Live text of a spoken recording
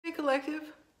Collective.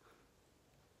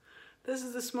 This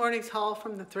is this morning's haul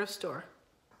from the thrift store.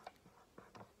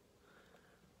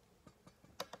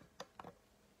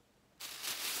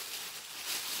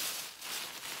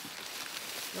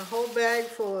 A whole bag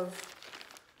full of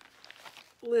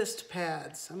list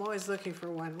pads. I'm always looking for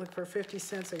one. Look, for 50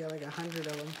 cents, I got like 100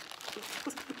 of them.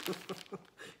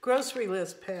 Grocery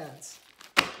list pads.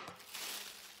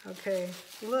 Okay,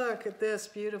 look at this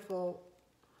beautiful,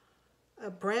 a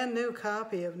brand new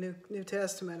copy of New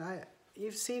Testament.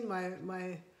 You've seen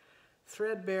my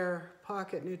threadbare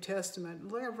pocket New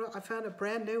Testament. Look, I found a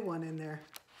brand new one in there.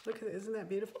 Look at it, isn't that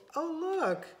beautiful? Oh,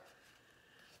 look.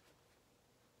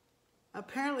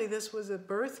 Apparently this was a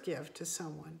birth gift to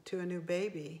someone, to a new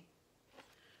baby.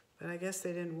 But I guess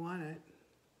they didn't want it.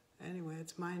 Anyway,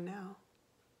 it's mine now.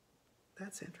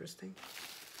 That's interesting.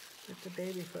 With the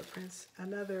baby footprints.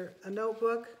 A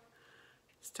notebook.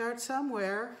 Start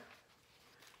somewhere.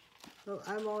 Well,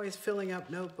 I'm always filling up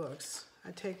notebooks.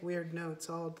 I take weird notes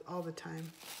all the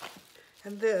time.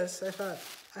 And this, I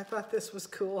thought this was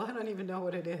cool. I don't even know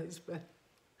what it is, but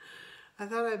I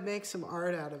thought I'd make some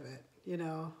art out of it. You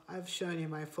know, I've shown you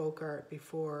my folk art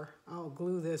before. I'll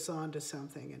glue this onto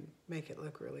something and make it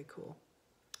look really cool.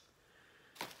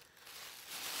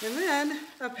 And then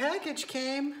a package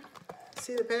came.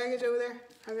 See the package over there?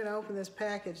 I'm gonna open this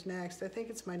package next. I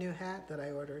think it's my new hat that I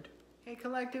ordered. Hey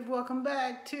Collective, welcome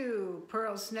back to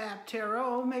Pearl Snap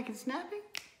Tarot, making snappy.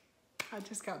 I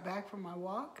just got back from my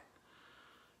walk.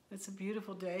 It's a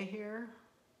beautiful day here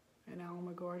in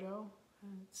Alamogordo.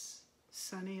 It's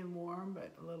sunny and warm,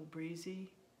 but a little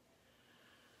breezy.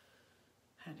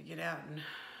 Had to get out and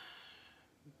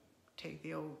take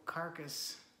the old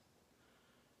carcass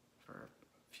for a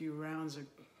few rounds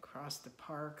across the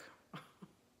park.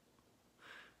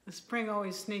 The spring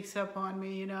always sneaks up on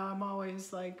me, you know. I'm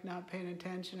always like not paying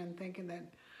attention and thinking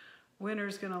that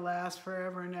winter's gonna last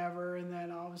forever and ever, and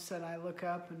then all of a sudden I look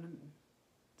up and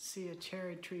see a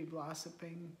cherry tree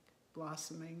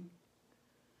blossoming.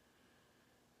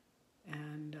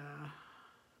 And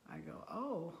I go,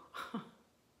 oh,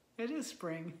 it is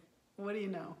spring. What do you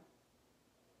know?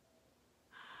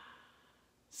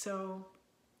 So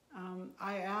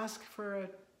I asked for a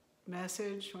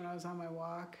message when I was on my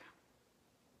walk.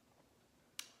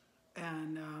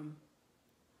 And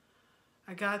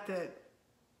I got that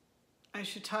I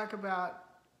should talk about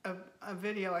a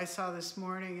video I saw this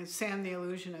morning. And Sam the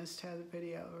Illusionist had a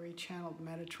video where he channeled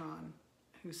Metatron,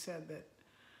 who said that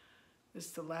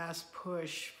it's the last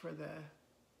push for the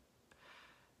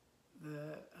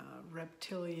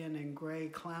reptilian and gray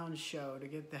clown show to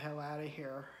get the hell out of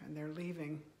here, and they're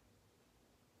leaving.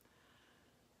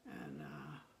 And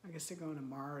I guess they're going to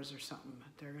Mars or something.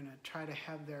 They're going to try to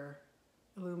have their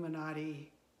Illuminati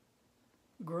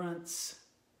grunts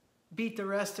beat the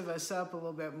rest of us up a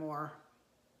little bit more.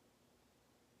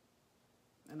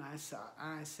 And I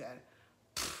said,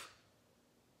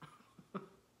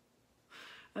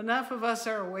 enough of us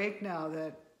are awake now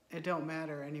that it don't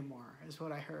matter anymore, is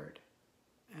what I heard.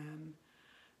 And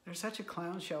there's such a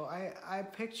clown show. I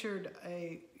pictured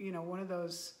one of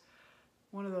those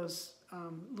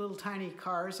little tiny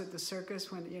cars at the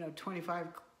circus when 25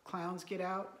 clowns get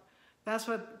out. That's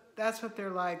what they're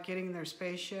like, getting their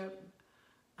spaceship.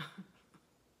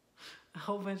 A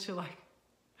whole bunch of like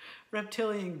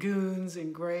reptilian goons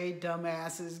and gray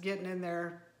dumbasses getting in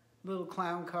their little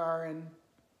clown car and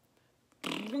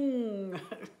boom,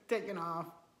 taking off.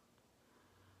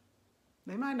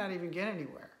 They might not even get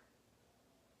anywhere.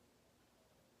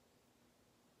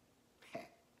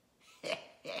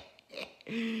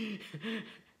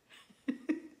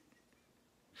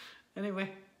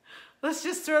 Anyway, let's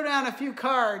just throw down a few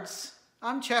cards.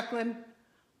 I'm chuckling.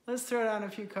 Let's throw down a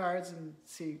few cards and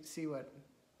see what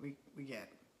we get.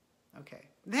 Okay.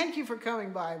 Thank you for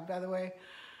coming by the way.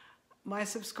 My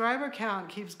subscriber count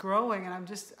keeps growing,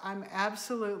 and I'm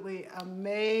absolutely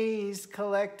amazed,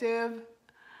 Collective.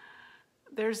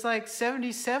 There's like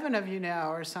 77 of you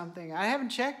now or something. I haven't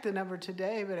checked the number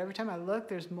today, but every time I look,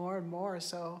 there's more and more.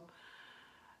 So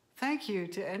thank you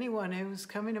to anyone who's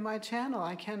coming to my channel.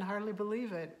 I can hardly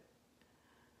believe it.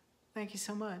 Thank you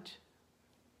so much.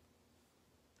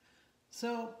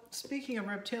 So speaking of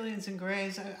reptilians and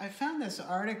grays, I found this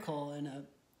article in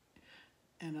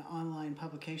an online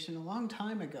publication a long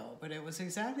time ago, but it was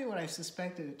exactly what I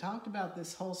suspected. It talked about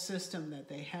this whole system that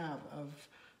they have of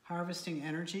harvesting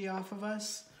energy off of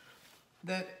us,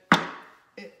 that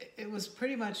it was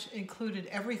pretty much included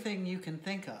everything you can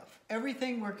think of.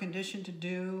 Everything we're conditioned to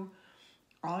do,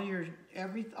 all your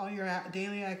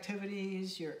daily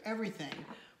activities, your everything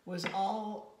was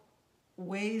all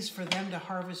ways for them to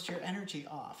harvest your energy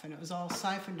off. And it was all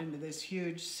siphoned into this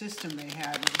huge system they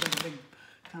had. It was like a big,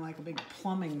 kind of like a big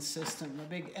plumbing system, a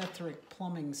big etheric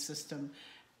plumbing system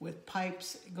with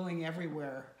pipes going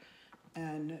everywhere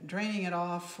and draining it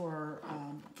off for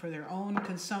their own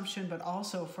consumption, but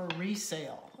also for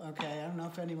resale. Okay, I don't know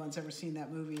if anyone's ever seen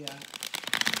that movie,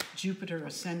 Jupiter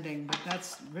Ascending, but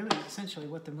that's really essentially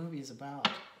what the movie is about.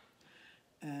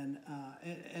 And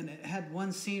it had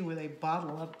one scene where they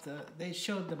they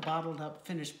showed the bottled up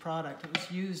finished product. It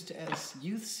was used as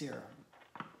youth serum.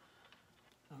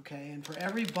 Okay, and for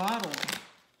every bottle,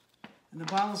 and the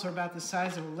bottles are about the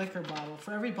size of a liquor bottle,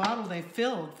 for every bottle they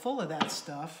filled full of that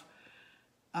stuff,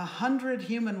 100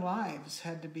 human lives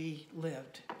had to be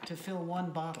lived to fill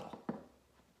one bottle.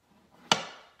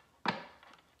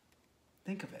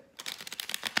 Think of it.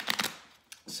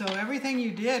 So everything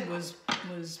you did was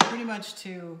pretty much to,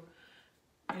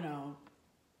 you know,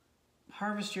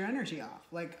 harvest your energy off.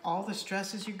 Like all the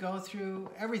stresses you go through,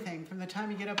 everything from the time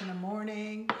you get up in the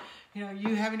morning, you know,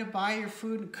 you having to buy your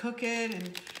food and cook it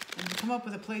and come up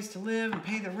with a place to live and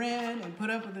pay the rent and put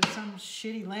up with some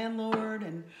shitty landlord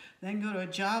and then go to a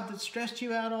job that stressed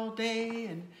you out all day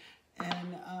and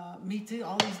meet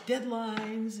all these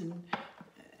deadlines and,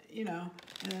 you know,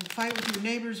 and then fight with your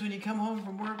neighbors when you come home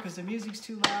from work because the music's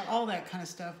too loud. All that kind of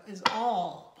stuff is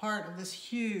all part of this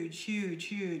huge, huge,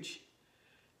 huge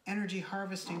energy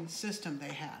harvesting system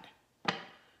they had,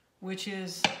 which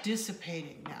is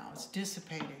dissipating now. It's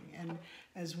dissipating. And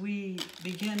as we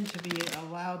begin to be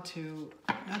allowed to,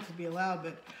 not to be allowed,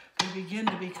 but we begin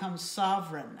to become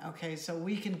sovereign, okay? So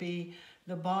we can be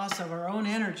the boss of our own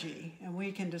energy and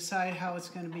we can decide how it's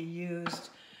going to be used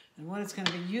and what it's going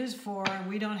to be used for, and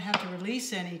we don't have to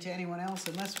release any to anyone else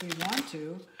unless we want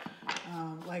to.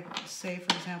 Like, say,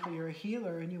 for example, you're a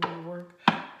healer and you want to work,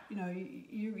 you know,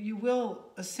 you will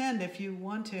ascend if you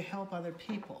want to help other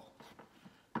people.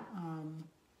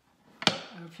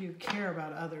 If you care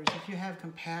about others, if you have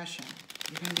compassion,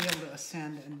 you're going to be able to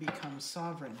ascend and become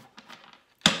sovereign.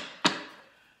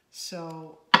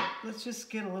 So let's just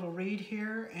get a little read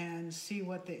here and see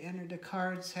what the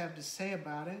cards have to say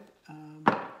about it.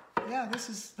 Yeah, this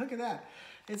is, look at that.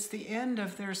 It's the end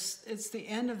of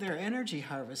their energy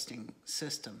harvesting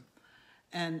system.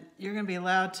 And you're going to be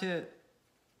allowed to,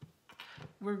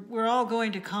 we're all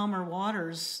going to calmer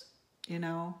waters, you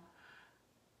know.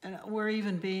 And we're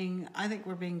even being, I think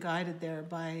we're being guided there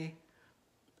by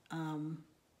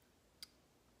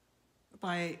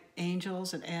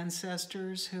angels and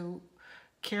ancestors who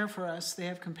care for us. They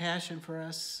have compassion for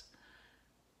us.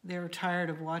 They're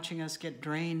tired of watching us get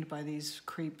drained by these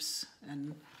creeps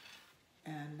and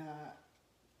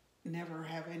never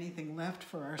have anything left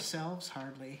for ourselves,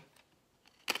 hardly.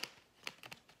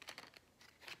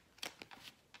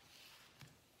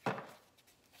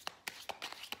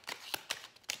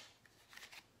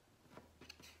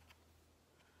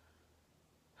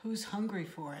 Who's hungry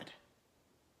for it?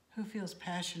 Who feels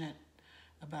passionate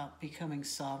about becoming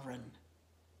sovereign?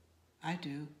 I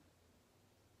do.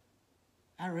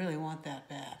 I really want that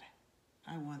bad.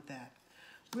 I want that.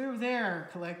 We're there,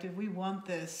 collective. We want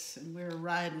this, and we're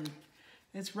riding.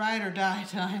 It's ride or die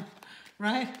time,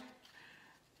 right?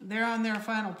 They're on their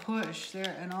final push.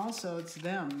 And also it's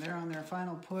them. They're on their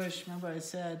final push. Remember I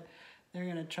said they're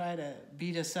going to try to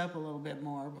beat us up a little bit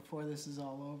more before this is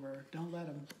all over. Don't let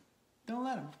them. Don't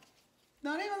let them.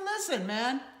 Don't even listen,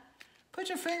 man. Put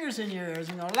your fingers in your ears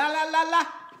and go, la, la, la, la.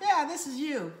 Yeah, this is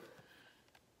you.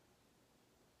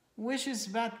 Wish is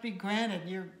about to be granted.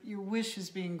 Your wish is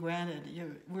being granted.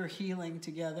 We're healing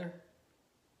together.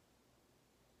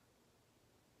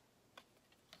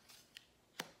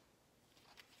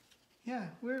 Yeah,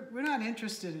 we're not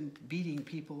interested in beating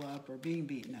people up or being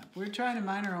beaten up. We're trying to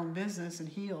mind our own business and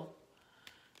heal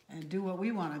and do what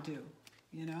we want to do,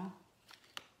 you know?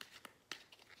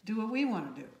 Do what we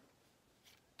want to do.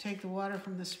 Take the water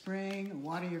from the spring,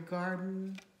 water your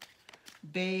garden,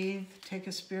 bathe, take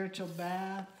a spiritual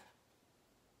bath,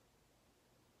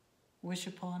 wish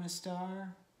upon a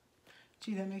star.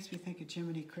 Gee, that makes me think of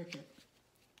Jiminy Cricket.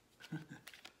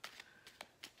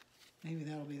 Maybe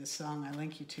that'll be the song I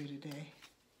link you to today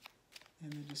in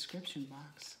the description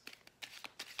box.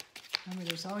 I mean,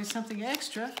 there's always something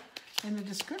extra in the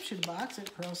description box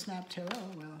at Pearl Snap Tarot.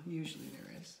 Well, usually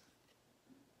there is.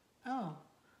 Oh,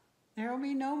 there will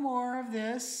be no more of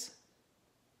this.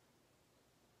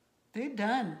 They're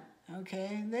done,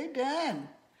 okay? They're done.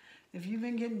 If you've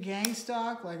been getting gang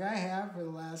stalked like I have for the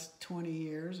last 20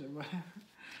 years or whatever,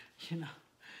 you know,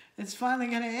 it's finally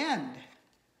going to end.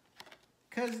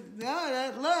 Because,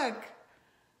 look,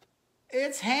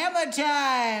 it's hammer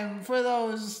time for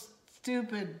those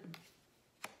stupid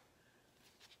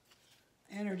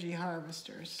Energy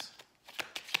harvesters.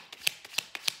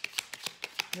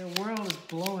 Their world is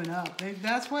blowing up.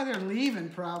 That's why they're leaving,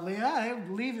 probably. Yeah,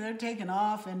 they're leaving. They're taking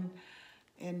off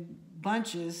in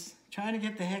bunches, trying to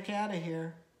get the heck out of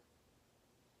here.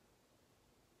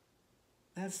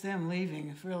 That's them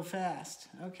leaving real fast.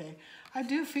 Okay. I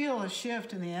do feel a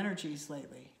shift in the energies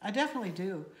lately. I definitely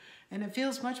do. And it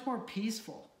feels much more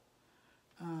peaceful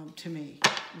to me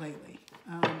lately.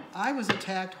 I was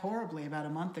attacked horribly about a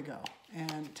month ago,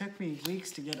 and it took me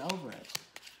weeks to get over it.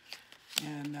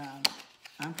 And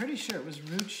I'm pretty sure it was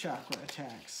root chakra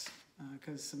attacks,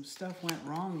 because some stuff went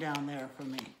wrong down there for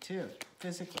me, too,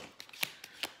 physically.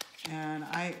 And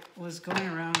I was going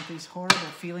around with these horrible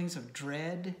feelings of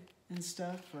dread and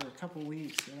stuff for a couple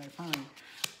weeks, and I finally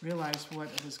realized what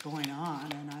was going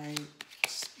on, and I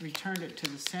returned it to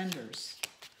the senders.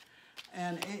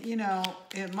 And,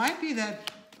 it might be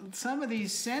that some of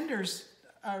these senders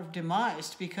are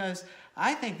demised, because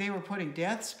I think they were putting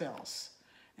death spells.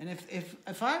 And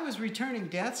if I was returning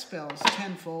death spells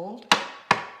tenfold,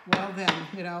 well then,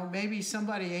 maybe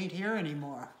somebody ain't here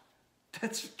anymore.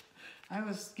 I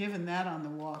was given that on the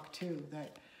walk too,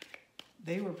 that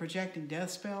they were projecting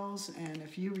death spells, and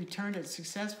if you returned it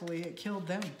successfully, it killed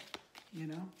them,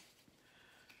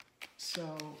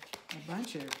 So a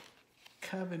bunch of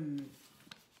coven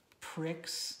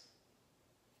pricks.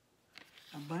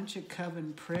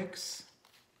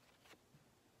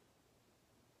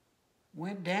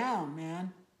 Went down,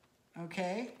 man.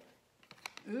 Okay?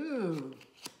 Ooh.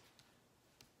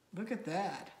 Look at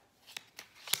that.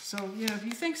 So, if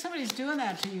you think somebody's doing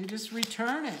that to you, just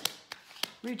return it.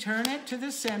 Return it to the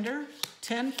sender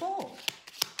tenfold.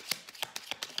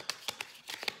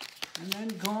 And then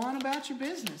go on about your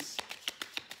business.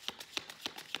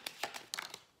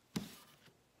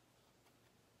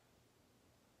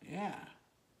 Yeah.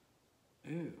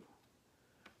 Ooh.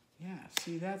 Yeah,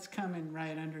 see, that's coming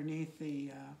right underneath the,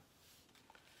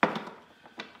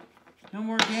 no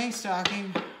more gang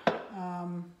stalking.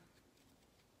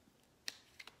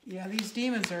 Yeah, these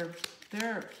demons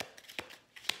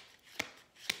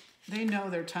they know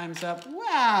their time's up.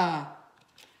 Wow!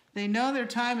 They know their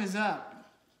time is up.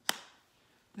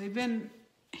 They've been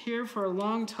here for a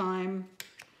long time,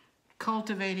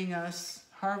 cultivating us,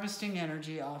 harvesting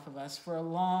energy off of us for a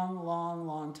long, long,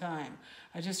 long time.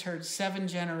 I just heard 7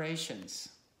 generations.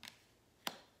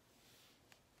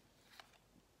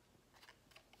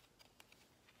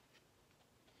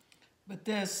 But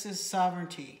this is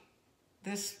sovereignty.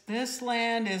 This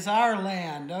land is our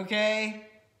land, okay?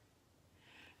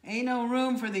 Ain't no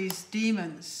room for these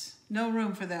demons. No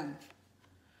room for them.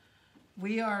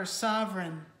 We are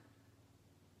sovereign,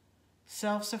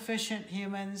 self-sufficient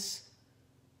humans.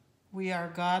 We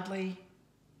are godly,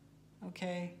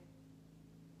 okay?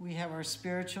 We have our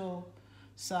spiritual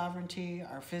sovereignty,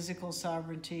 our physical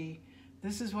sovereignty.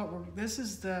 This is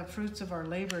the fruits of our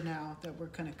labor now that we're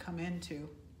going to come into,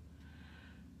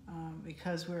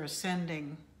 because we're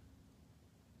ascending.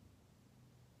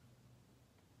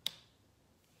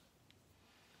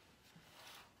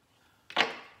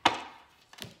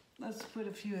 Let's put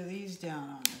a few of these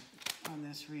down on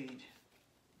this read.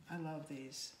 I love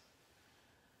these.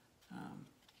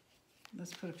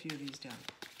 Let's put a few of these down.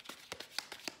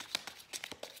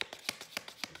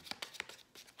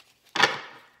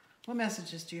 What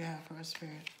messages do you have for us,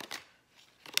 Spirit?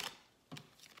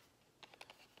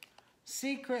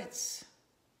 Secrets.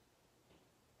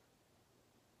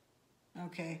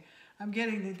 Okay. I'm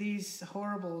getting these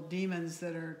horrible demons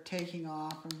that are taking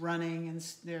off and running, and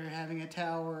they're having a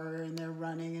tower and they're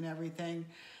running and everything.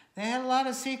 They had a lot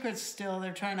of secrets still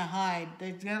they're trying to hide.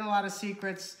 They've got a lot of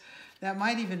secrets that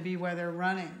might even be where they're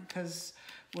running, because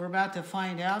we're about to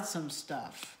find out some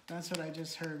stuff. That's what I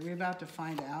just heard. We're about to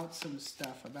find out some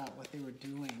stuff about what they were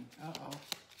doing. Uh-oh.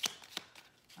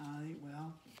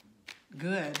 Well,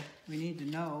 good. We need to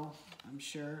know, I'm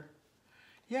sure.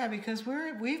 Yeah, because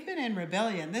we've been in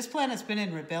rebellion. This planet's been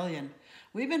in rebellion.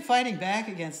 We've been fighting back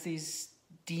against these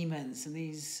demons, and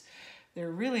they're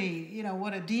really,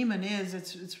 what a demon is.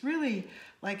 It's really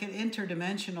like an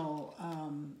interdimensional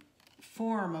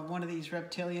form of one of these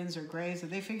reptilians or greys that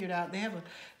they figured out.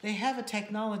 They have a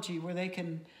technology where they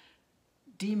can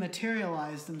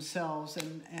dematerialize themselves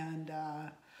and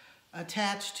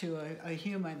attach to a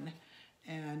human,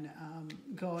 and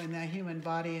go in that human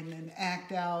body and then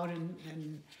act out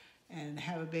and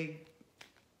have a big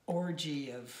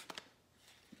orgy of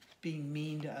being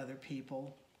mean to other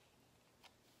people.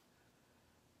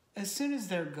 As soon as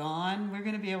they're gone, we're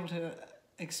going to be able to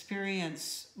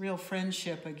experience real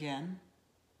friendship again.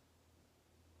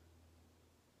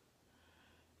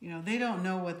 You know, they don't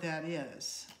know what that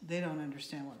is. They don't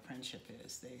understand what friendship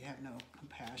is. They have no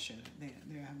compassion. They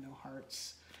have no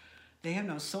hearts. They have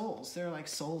no souls. They're like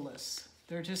soulless.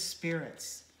 They're just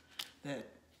spirits that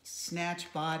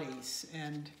snatch bodies,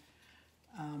 and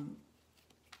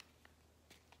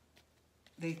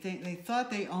they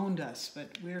thought they owned us, but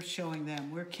we're showing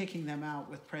them, we're kicking them out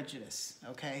with prejudice,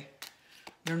 okay?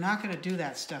 They're not going to do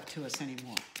that stuff to us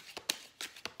anymore.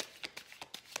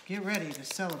 Get ready to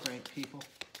celebrate, people.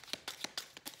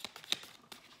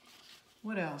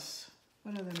 What else?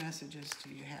 What other messages do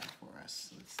you have for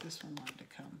us? This one wanted to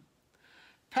come.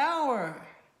 Power!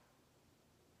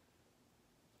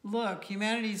 Look,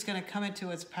 humanity is going to come into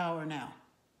its power now,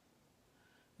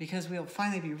 because we'll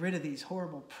finally be rid of these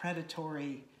horrible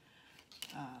predatory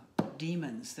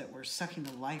demons that were sucking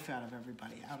the life out of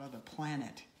everybody, out of the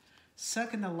planet.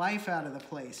 Sucking the life out of the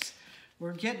place.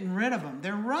 We're getting rid of them.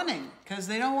 They're running because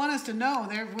they don't want us to know.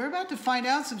 We're about to find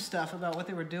out some stuff about what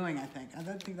they were doing, I think. I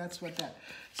don't think that's what that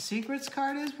secrets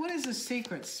card is. What is the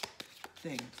secrets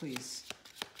thing, please?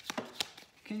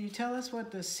 Can you tell us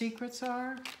what the secrets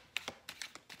are,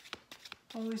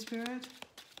 Holy Spirit?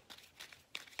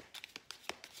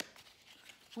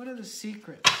 What are the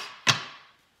secrets?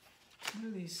 What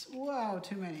are these? Wow,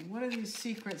 too many. What are these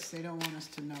secrets they don't want us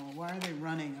to know? Why are they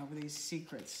running over these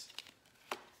secrets?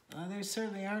 They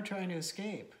certainly are trying to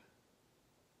escape.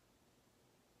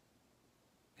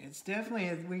 It's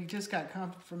definitely, we just got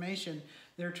confirmation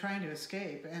they're trying to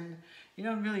escape. And you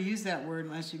don't really use that word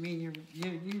unless you mean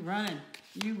you running.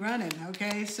 You running,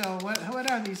 okay? So what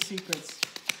are these secrets?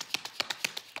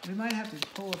 We might have to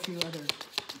pull a few other.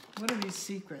 What are these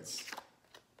secrets?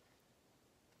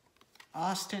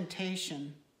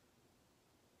 Ostentation.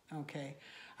 Okay.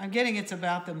 I'm getting it's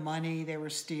about the money they were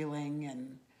stealing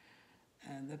and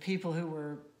the people who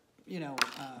were, you know,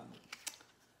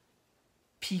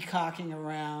 peacocking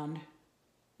around,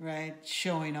 right?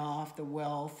 Showing off the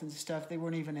wealth and stuff. They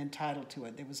weren't even entitled to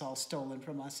it. It was all stolen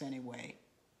from us anyway.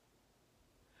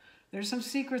 There's some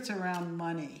secrets around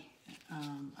money,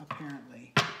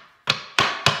 apparently.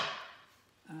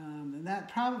 And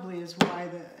that probably is why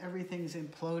everything's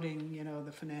imploding. You know,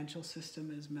 the financial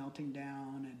system is melting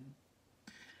down and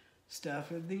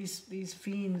stuff. These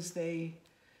fiends, they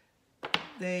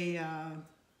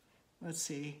let's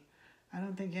see. I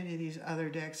don't think any of these other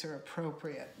decks are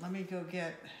appropriate. Let me go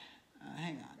get,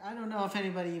 hang on. I don't know if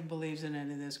anybody even believes in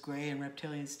any of this gray and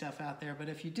reptilian stuff out there, but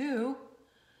if you do,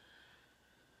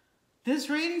 this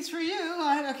reading's for you.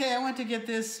 Okay, I went to get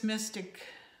this Mystic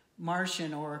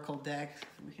Martian Oracle deck.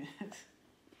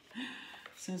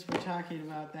 Since we're talking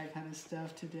about that kind of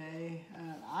stuff today,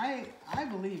 I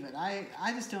believe it.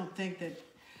 I just don't think that,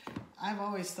 I've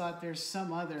always thought there's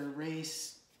some other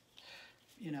race,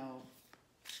 you know,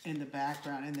 in the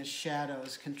background, in the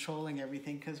shadows, controlling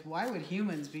everything. Because why would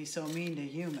humans be so mean to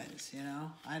humans, you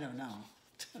know? I don't know.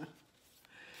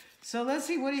 So let's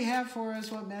see, what do you have for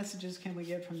us? What messages can we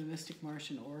get from the Mystic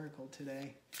Martian Oracle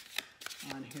today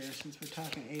on here, since we're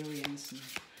talking aliens? And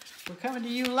we're coming to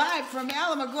you live from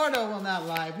Alamogordo. Well, not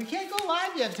live. We can't go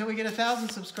live yet until we get 1,000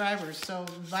 subscribers. So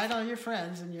invite all your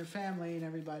friends and your family and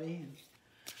everybody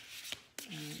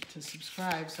to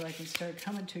subscribe so I can start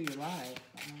coming to you live.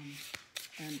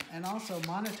 And also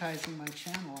monetizing my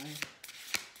channel.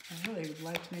 I really would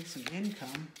like to make some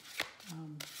income.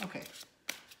 Okay,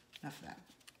 enough of that.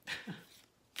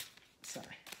 Sorry.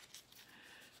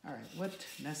 All right, what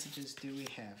messages do we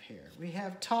have here? We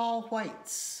have tall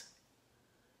whites.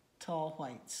 Tall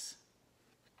whites.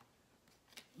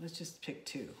 Let's just pick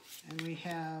two. And we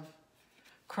have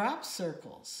crop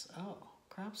circles. Oh,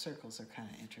 crop circles are kind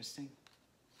of interesting.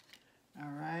 All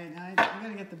right, I got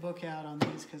to get the book out on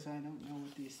these because I don't know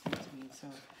what these things mean. So,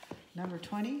 number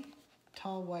 20,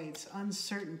 tall whites,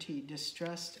 uncertainty,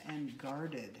 distrust, and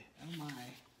guarded. Oh my.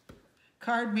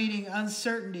 Card meaning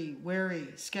uncertainty, wary,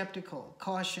 skeptical,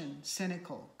 caution,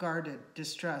 cynical, guarded,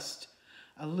 distrust,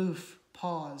 aloof,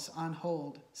 pause, on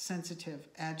hold, sensitive,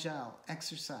 agile,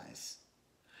 exercise.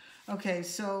 Okay,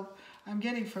 so I'm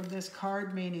getting from this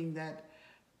card meaning that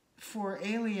for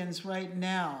aliens right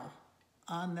now,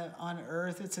 on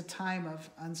Earth, it's a time of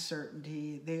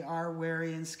uncertainty. They are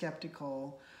wary and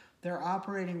skeptical. They're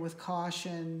operating with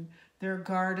caution. They're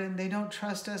guarded. They don't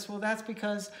trust us. Well, that's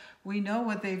because we know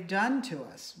what they've done to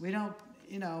us. We don't,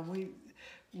 you know,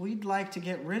 we'd like to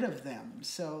get rid of them.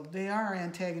 So they are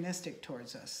antagonistic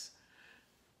towards us.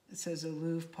 It says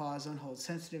aloof, pause, on hold,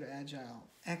 sensitive, agile,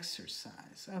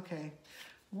 exercise. Okay.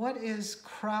 What is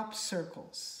crop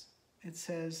circles? It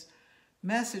says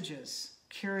messages,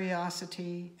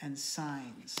 curiosity, and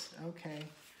signs. Okay,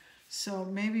 so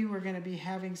maybe we're going to be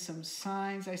having some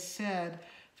signs. I said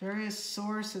Various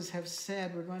sources have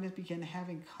said we're going to begin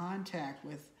having contact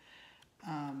with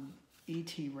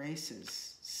ET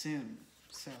races soon.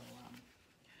 So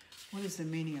what is the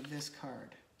meaning of this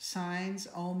card? Signs,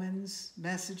 omens,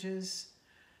 messages,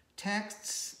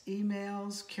 texts,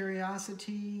 emails,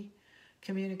 curiosity,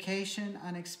 communication,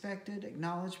 unexpected,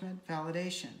 acknowledgement,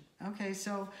 validation. Okay,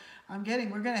 so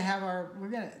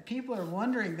people are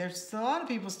wondering, there's a lot of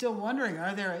people still wondering,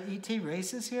 are there ET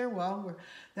races here? Well,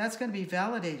 that's going to be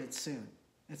validated soon.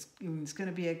 It's going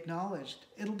to be acknowledged.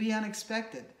 It'll be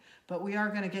unexpected, but we are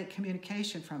going to get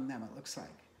communication from them, it looks like.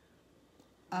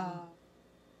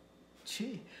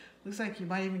 Gee, looks like you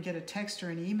might even get a text or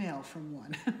an email from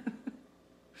one.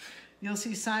 You'll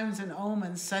see signs and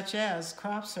omens such as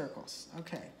crop circles.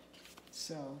 Okay,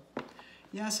 so,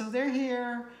 yeah, so they're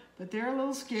here, but they're a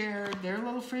little scared. They're a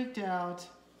little freaked out,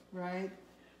 right?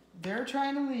 They're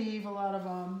trying to leave, a lot of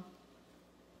them.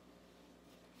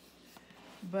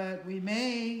 But we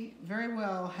may very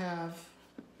well have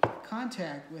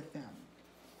contact with them,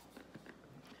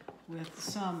 with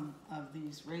some of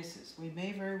these races. We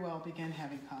may very well begin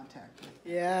having contact with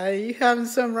them. Yeah, you're having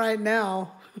some right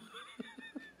now.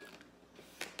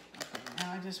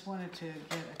 Now I just wanted to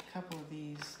get a couple of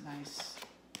these nice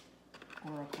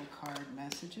Oracle card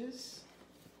messages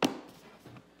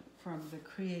from the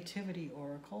Creativity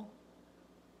Oracle.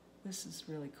 This is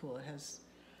really cool. It has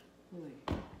really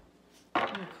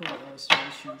cool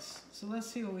illustrations. So let's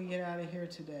see what we get out of here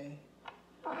today.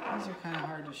 These are kind of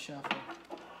hard to shuffle.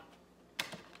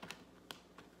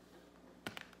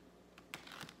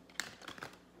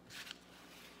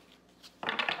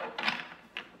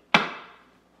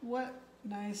 What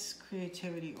nice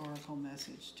Creativity Oracle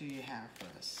message do you have for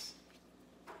us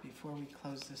before we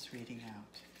close this reading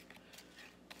out?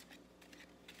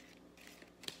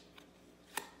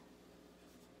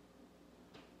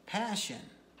 Passion.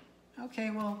 Okay,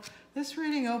 well, this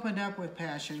reading opened up with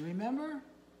passion. Remember?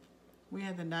 We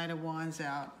had the Knight of Wands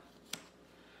out.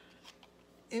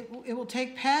 It will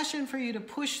take passion for you to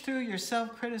push through your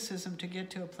self-criticism to get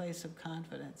to a place of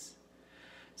confidence.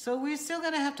 So we're still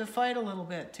going to have to fight a little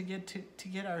bit to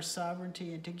get our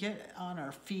sovereignty and to get on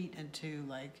our feet and to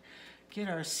get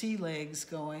our sea legs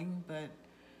going. But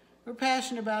we're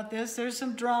passionate about this. There's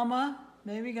some drama.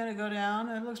 Maybe going to go down.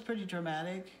 It looks pretty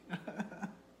dramatic.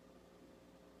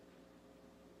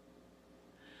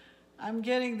 I'm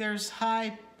getting there's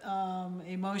high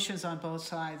emotions on both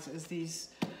sides as these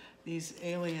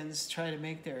aliens try to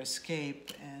make their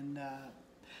escape, and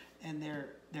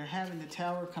they're having the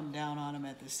tower come down on them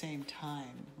at the same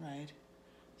time, right?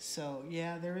 So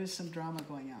yeah, there is some drama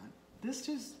going on. This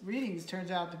just readings turns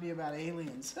out to be about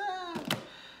aliens. Ah!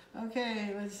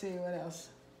 Okay, let's see what else.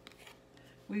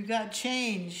 We've got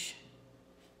change.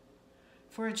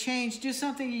 For a change, do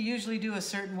something you usually do a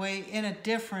certain way in a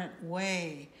different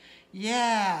way.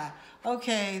 Yeah,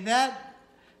 okay, that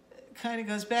kind of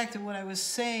goes back to what I was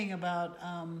saying about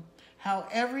how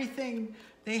everything,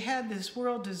 they had this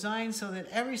world designed so that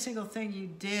every single thing you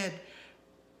did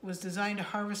was designed to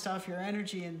harvest off your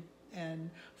energy and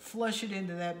flush it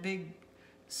into that big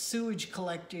sewage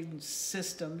collecting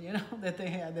system, you know, that they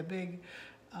had, the big,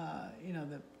 you know,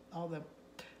 all the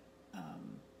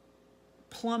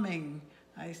plumbing,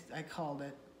 I called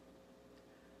it.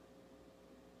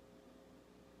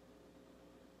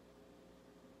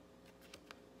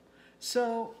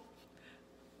 So,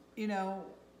 you know,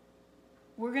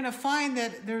 we're going to find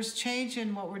that there's change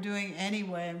in what we're doing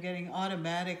anyway. I'm getting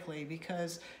automatically,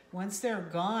 because once they're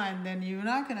gone, then you're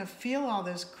not going to feel all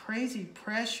this crazy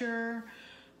pressure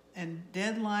and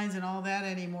deadlines and all that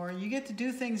anymore. You get to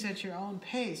do things at your own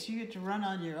pace. You get to run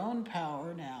on your own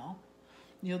power now.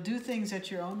 You'll do things at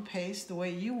your own pace, the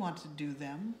way you want to do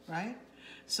them, right?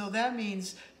 So that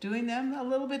means doing them a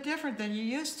little bit different than you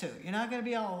used to. You're not going to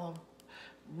be all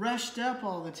rushed up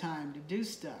all the time to do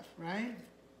stuff, right?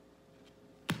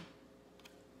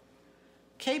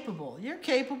 Capable. You're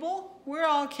capable. We're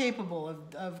all capable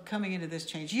of coming into this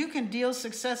change. You can deal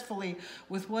successfully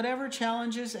with whatever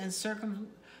challenges and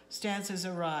circumstances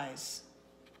arise.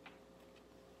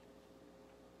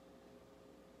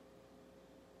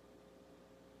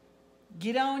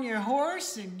 Get on your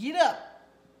horse and get up.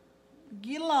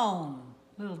 Get along,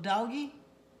 little doggy.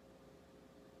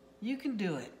 You can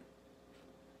do it.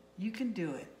 You can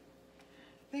do it.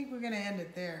 I think we're going to end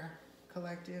it there,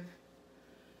 collective.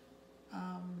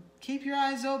 Keep your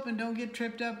eyes open. Don't get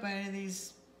tripped up by any of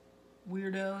these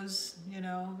weirdos, you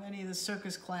know, any of the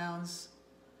circus clowns.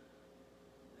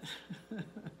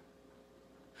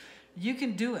 You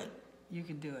can do it. You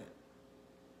can do it.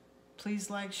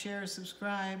 Please like, share,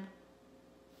 subscribe.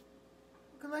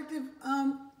 Collective,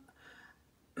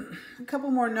 a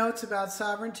couple more notes about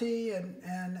sovereignty, and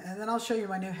then I'll show you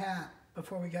my new hat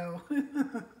before we go.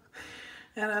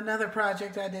 And another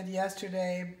project I did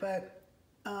yesterday. But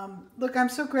look, I'm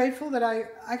so grateful that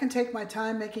I can take my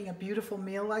time making a beautiful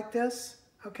meal like this,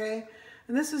 okay?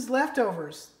 And this is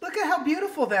leftovers. Look at how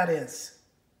beautiful that is.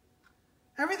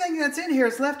 Everything that's in here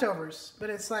is leftovers, but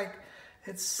it's like,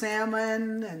 it's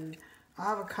salmon and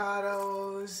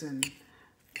avocados and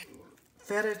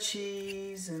feta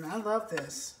cheese, and I love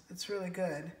this. It's really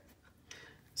good.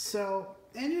 So,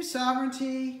 in your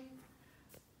sovereignty,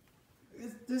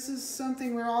 this is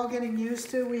something we're all getting used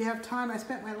to. We have time. I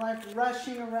spent my life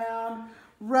rushing around,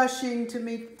 rushing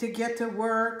to get to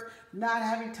work, not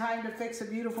having time to fix a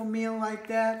beautiful meal like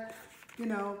that. You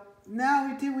know,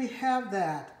 now we have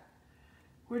that.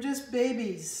 We're just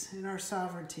babies in our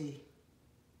sovereignty.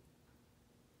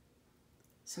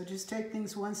 So just take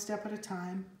things one step at a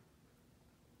time.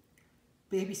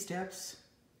 Baby steps,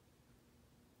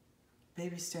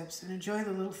 and enjoy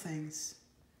the little things,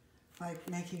 like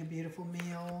making a beautiful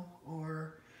meal.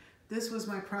 Or this was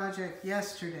my project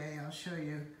yesterday. I'll show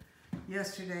you.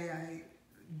 Yesterday I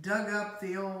dug up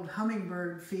the old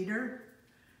hummingbird feeder,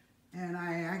 and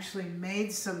I actually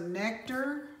made some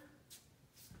nectar.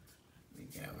 Let me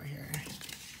get over here.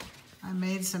 I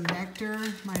made some nectar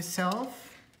myself.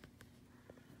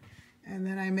 And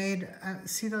then I made,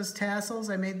 see those tassels?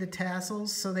 I made the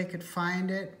tassels so they could find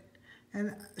it.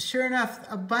 And sure enough,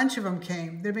 a bunch of them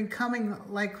came. They've been coming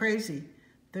like crazy.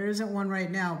 There isn't one right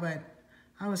now, but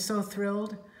I was so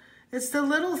thrilled. It's the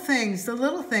little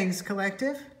things,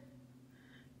 collective.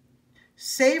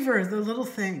 Savor the little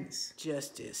things.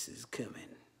 Justice is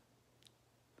coming.